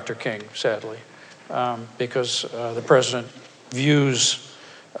relationship to Dr. King, sadly, because the president views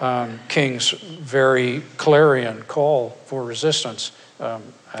King's very clarion call for resistance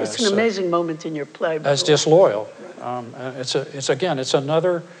it's an amazing moment in your play. As disloyal. It's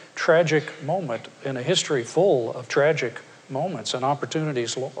another tragic moment in a history full of tragic moments and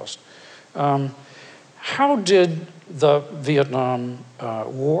opportunities lost. How did the Vietnam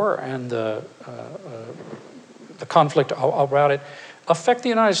War and the conflict about it affect the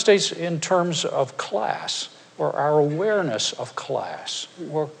United States in terms of class, or our awareness of class,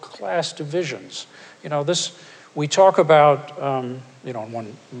 or class divisions? You know, we talk about, in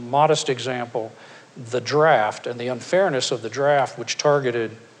one modest example, the draft and the unfairness of the draft, which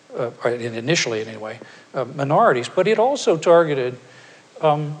targeted, initially anyway, minorities, but it also targeted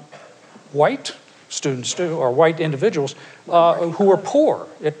white students too, or white individuals who were poor.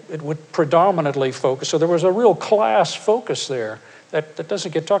 It would predominantly focus, so there was a real class focus there that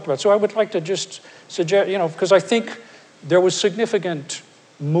doesn't get talked about. So I would like to just suggest, because I think there was significant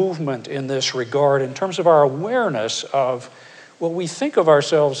movement in this regard in terms of our awareness of, well, we think of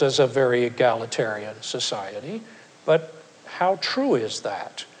ourselves as a very egalitarian society, but how true is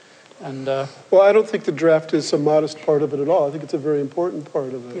that? And well, I don't think the draft is a modest part of it at all. I think it's a very important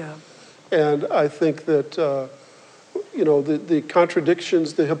part of it. Yeah. And I think that, the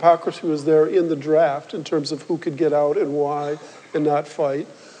contradictions, the hypocrisy was there in the draft in terms of who could get out and why and not fight.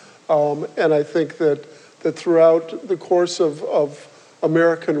 And I think that throughout the course of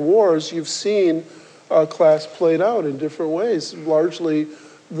American wars, you've seen class played out in different ways, largely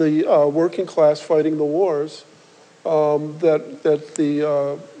the working class fighting the wars, that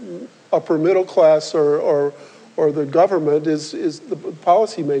the upper middle class or the government is the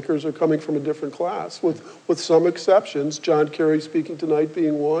policymakers are coming from a different class, with some exceptions. John Kerry speaking tonight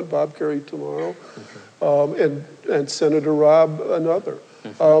being one, Bob Kerry tomorrow, and Senator Robb another.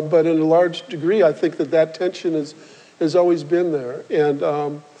 But in a large degree, I think that tension has always been there,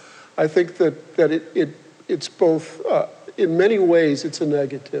 and I think that it's both in many ways it's a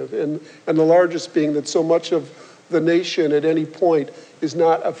negative, and the largest being that so much of the nation at any point is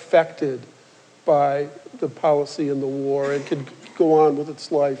not affected by the policy in the war and can go on with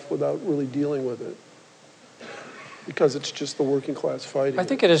its life without really dealing with it, because it's just the working class fighting. I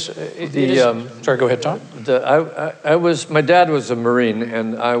think it is. Sorry, go ahead, Tom. My dad was a Marine,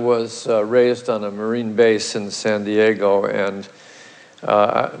 and I was raised on a Marine base in San Diego, and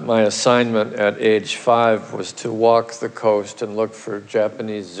my assignment at age 5 was to walk the coast and look for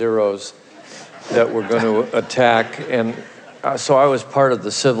Japanese Zeros that were going to attack, and so I was part of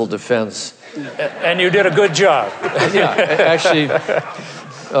the civil defense. And you did a good job. Yeah, actually,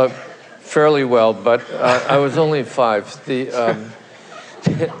 fairly well, but I was only 5.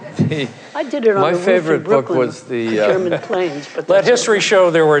 I did it on my the roof favorite in Brooklyn, book was the German planes. But Let history show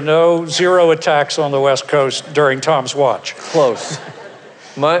there were no Zero attacks on the West Coast during Tom's watch. Close.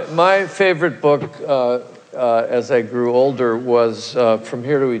 My favorite book as I grew older was From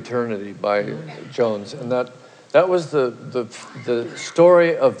Here to Eternity by Jones, and that was the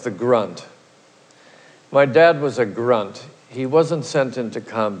story of the grunt. My dad was a grunt. He wasn't sent into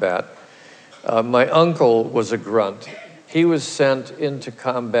combat. My uncle was a grunt. He was sent into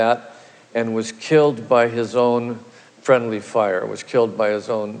combat and was killed by his own friendly fire, was killed by his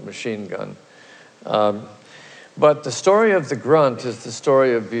own machine gun. But the story of the grunt is the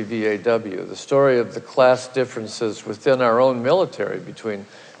story of BVAW, the story of the class differences within our own military between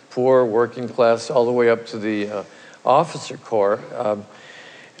poor, working class, all the way up to the officer corps.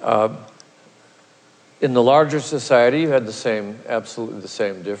 In the larger society, you had absolutely the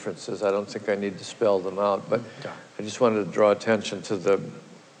same differences. I don't think I need to spell them out, but I just wanted to draw attention to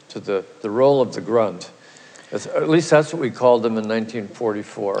the role of the grunt. At least that's what we called them in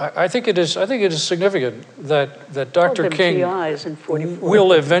 1944. I think it is significant that Dr. King GIs in 44.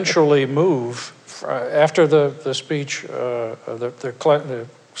 will eventually move after the speech, the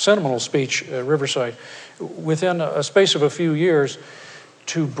seminal speech at Riverside, within a space of a few years,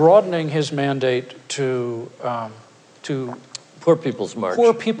 to broadening his mandate to Poor People's March.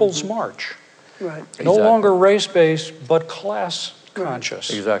 Poor People's March. Right. No longer race-based, but class-conscious.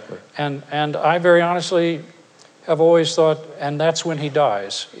 Exactly. And I very honestly have always thought, and that's when he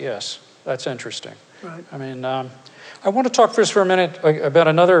dies. Yes, that's interesting. Right. I mean, I want to talk just for a minute about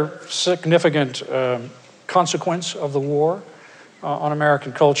another significant consequence of the war on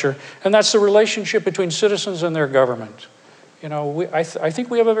American culture, and that's the relationship between citizens and their government. You know, I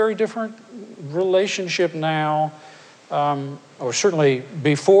think we have a very different relationship now, or certainly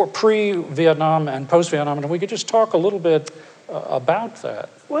before, pre-Vietnam and post-Vietnam, and we could just talk a little bit about that.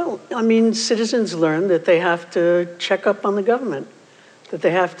 Well, I mean, citizens learn that they have to check up on the government, that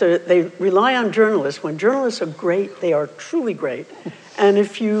they rely on journalists. When journalists are great, they are truly great. And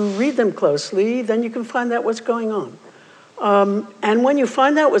if you read them closely, then you can find out what's going on. And when you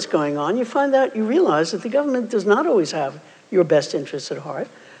find out what's going on, you realize that the government does not always have your best interests at heart,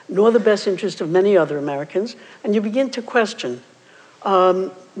 nor the best interest of many other Americans, and you begin to question.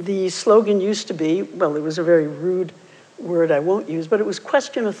 The slogan used to be, well, it was a very rude word I won't use, but it was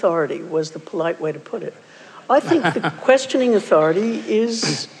question authority was the polite way to put it. I think the questioning authority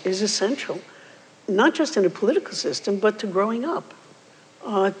is essential, not just in a political system, but to growing up,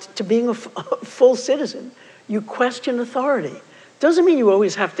 to being a full citizen. You question authority. Doesn't mean you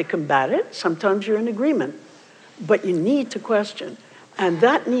always have to combat it. Sometimes you're in agreement. But you need to question. And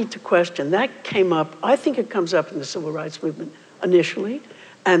that need to question, that came up, I think it comes up in the civil rights movement initially,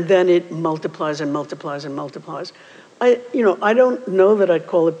 and then it multiplies and multiplies and multiplies. I don't know that I'd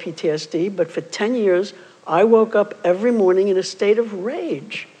call it PTSD, but for 10 years, I woke up every morning in a state of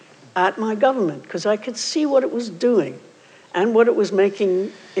rage at my government, because I could see what it was doing and what it was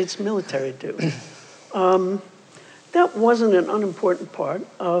making its military do. That wasn't an unimportant part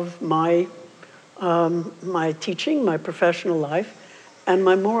of my teaching, my professional life, and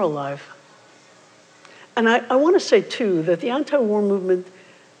my moral life. And I want to say, too, that the anti-war movement,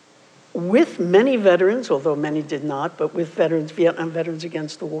 with many veterans, although many did not, but with veterans, Vietnam veterans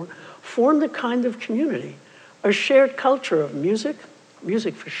against the war, formed a kind of community, a shared culture of music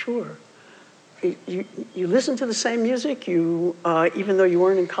for sure. You listen to the same music, even though you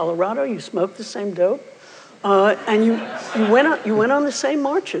weren't in Colorado, you smoked the same dope, and you went on the same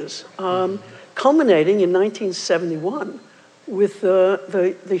marches. Culminating in 1971 with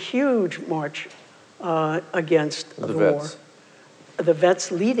the huge march against the war. The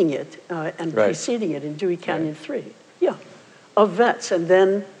vets leading it and preceding it in Dewey Canyon 3. Yeah, of vets, and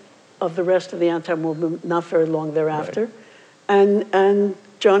then of the rest of the anti-war movement not very long thereafter. And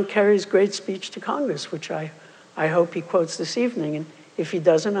John Kerry's great speech to Congress, which I hope he quotes this evening, and if he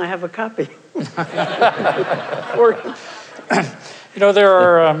doesn't, I have a copy. You know, there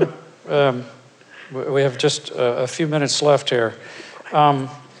are We have just a few minutes left here.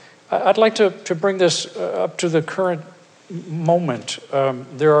 I'd like to bring this up to the current moment.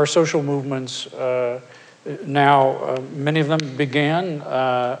 There are social movements now. Many of them began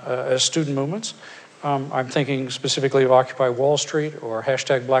as student movements. I'm thinking specifically of Occupy Wall Street or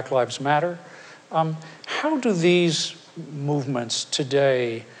hashtag Black Lives Matter. How do these movements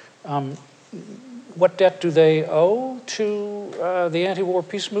today, what debt do they owe to the anti-war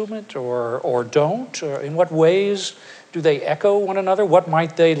peace movement or don't? In what ways do they echo one another? What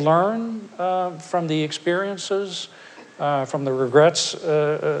might they learn from the experiences, from the regrets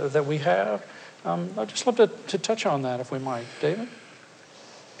that we have? I'd just love to touch on that if we might. David?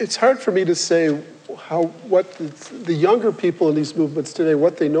 It's hard for me to say what the younger people in these movements today,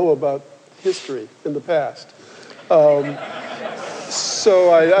 what they know about history in the past.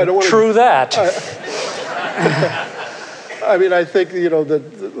 So I don't want to... True that. I mean, I think,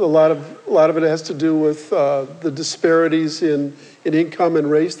 that a lot of it has to do with the disparities in income and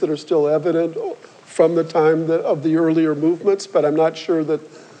race that are still evident from the time of the earlier movements, but I'm not sure that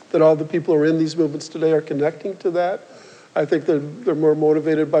all the people who are in these movements today are connecting to that. I think they're more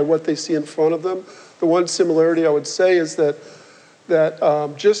motivated by what they see in front of them. The one similarity I would say is that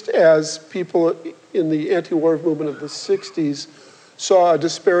just as people in the anti-war movement of the 60s saw a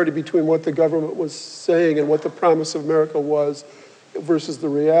disparity between what the government was saying and what the promise of America was versus the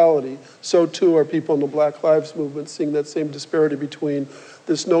reality, so too are people in the Black Lives Movement seeing that same disparity between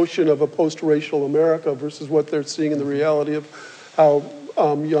this notion of a post-racial America versus what they're seeing in the reality of how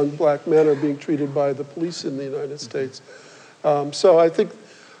young black men are being treated by the police in the United States. So I think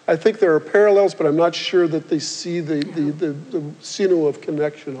there are parallels, but I'm not sure that they see the sinew of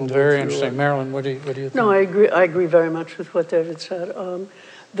connection. Very interesting. Marilyn, what do you think? No, I agree very much with what David said.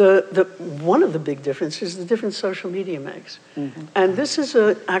 One of the big differences is the difference social media makes. Mm-hmm. And this is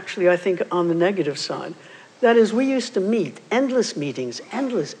actually, I think, on the negative side. That is, we used to meet, endless meetings,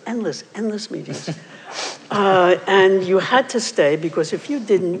 endless meetings. And you had to stay, because if you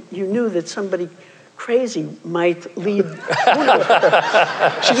didn't, you knew that somebody crazy might lead.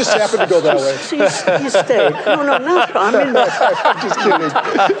 She just happened to go that way. So you stayed. No, not I'm in there. Just kidding.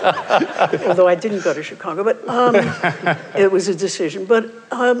 Although I didn't go to Chicago, but it was a decision. But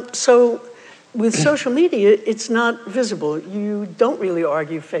so with social media, it's not visible. You don't really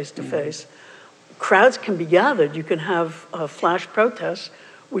argue face to face. Crowds can be gathered. You can have flash protests,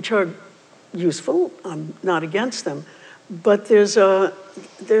 which are useful. I'm not against them, but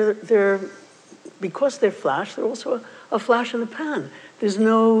because they're flash, they're also a flash in the pan. There's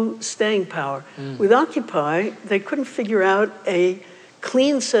no staying power. With Occupy, they couldn't figure out a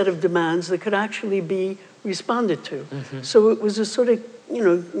clean set of demands that could actually be responded to. Mm-hmm. So it was a sort of,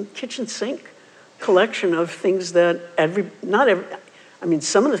 kitchen sink collection of things that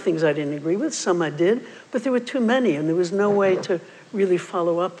some of the things I didn't agree with, some I did, but there were too many, and there was no way to really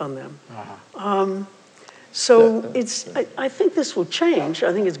follow up on them. Uh-huh. So I think this will change.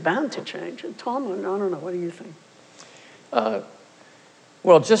 I think it's bound to change. And Tom, I don't know, what do you think?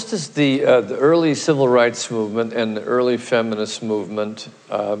 Well, just as the early civil rights movement and the early feminist movement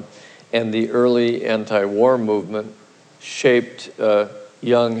and the early anti-war movement shaped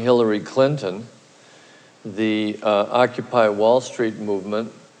young Hillary Clinton, the Occupy Wall Street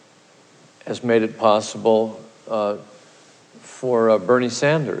movement has made it possible for Bernie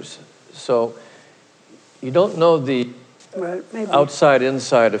Sanders. So you don't know the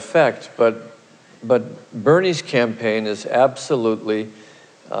outside-inside effect, but Bernie's campaign is absolutely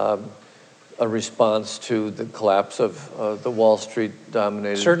a response to the collapse of the Wall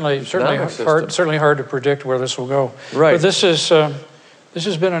Street-dominated certainly hard to predict where this will go. Right. But this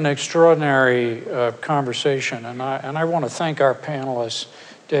has been an extraordinary conversation, and I want to thank our panelists,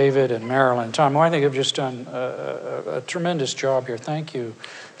 David and Marilyn. Tom, I think you've just done a tremendous job here. Thank you.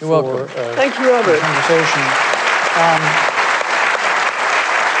 You're welcome. Thank you, Robert. Conversation.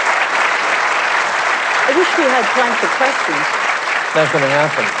 I wish we had time for questions. Not going to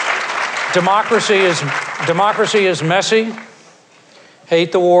happen. Democracy is messy.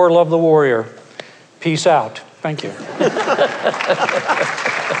 Hate the war, love the warrior. Peace out. Thank you.